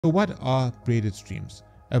So what are braided streams?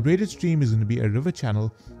 A braided stream is going to be a river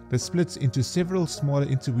channel that splits into several smaller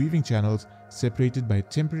interweaving channels separated by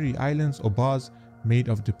temporary islands or bars made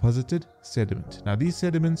of deposited sediment. Now these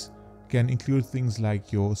sediments can include things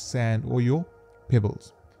like your sand or your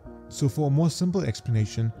pebbles. So for a more simple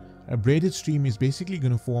explanation, a braided stream is basically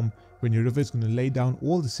going to form when your river is going to lay down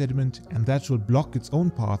all the sediment, and that will block its own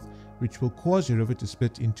path, which will cause your river to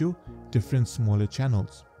split into different smaller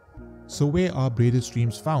channels. So where are braided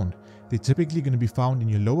streams found? They're typically going to be found in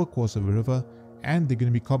your lower course of a river, and they're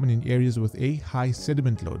going to be common in areas with a high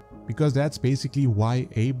sediment load, because that's basically why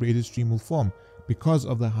a braided stream will form, because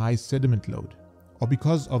of the high sediment load, or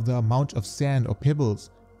because of the amount of sand or pebbles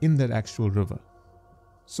in that actual river.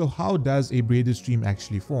 So how does a braided stream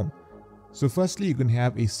actually form? So firstly, you're going to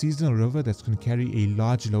have a seasonal river that's going to carry a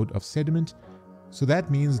large load of sediment. So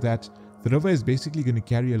that means that the river is basically going to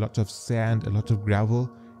carry a lot of sand, a lot of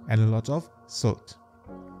gravel, and a lot of silt.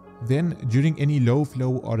 Then during any low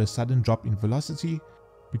flow or a sudden drop in velocity,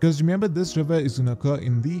 because remember this river is going to occur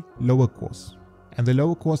in the lower course, and the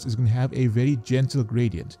lower course is going to have a very gentle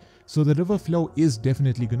gradient, so the river flow is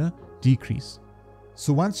definitely going to decrease.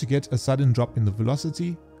 So once you get a sudden drop in the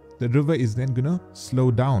velocity, the river is then going to slow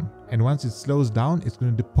down, and once it slows down, it's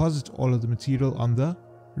going to deposit all of the material on the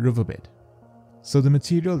riverbed. So the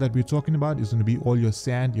material that we're talking about is going to be all your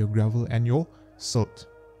sand, your gravel, and your silt.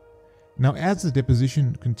 Now as the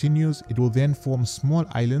deposition continues, it will then form small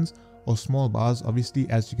islands or small bars, obviously,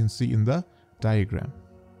 as you can see in the diagram.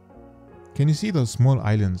 Can you see those small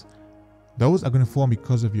islands? Those are going to form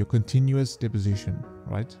because of your continuous deposition,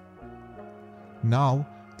 right? Now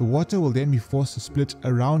the water will then be forced to split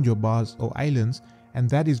around your bars or islands, and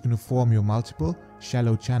that is going to form your multiple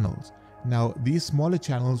shallow channels. Now these smaller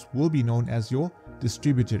channels will be known as your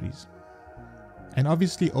distributaries. And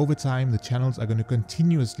obviously over time the channels are going to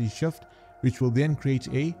continuously shift, which will then create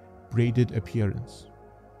a braided appearance.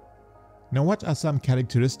 Now what are some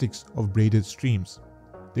characteristics of braided streams?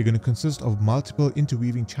 They're going to consist of multiple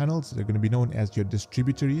interweaving channels. They're going to be known as your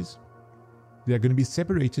distributaries. They are going to be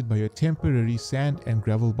separated by your temporary sand and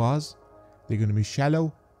gravel bars. They're going to be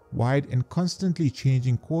shallow, wide, and constantly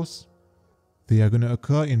changing course. They are going to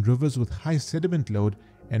occur in rivers with high sediment load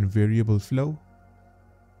and variable flow.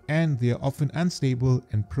 And they are often unstable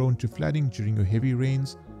and prone to flooding during your heavy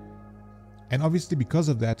rains. And obviously because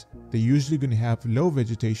of that, they're usually going to have low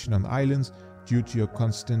vegetation on the islands due to your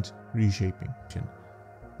constant reshaping.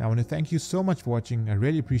 Now I want to thank you so much for watching. I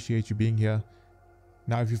really appreciate you being here.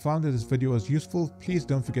 Now if you found that this video was useful, please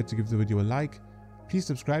don't forget to give the video a like. Please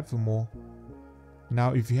subscribe for more.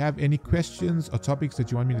 Now if you have any questions or topics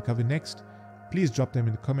that you want me to cover next, please drop them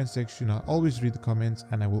in the comment section. I'll always read the comments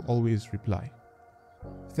and I will always reply.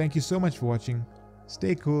 Thank you so much for watching.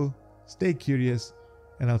 Stay cool, stay curious,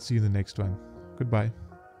 and I'll see you in the next one. Goodbye.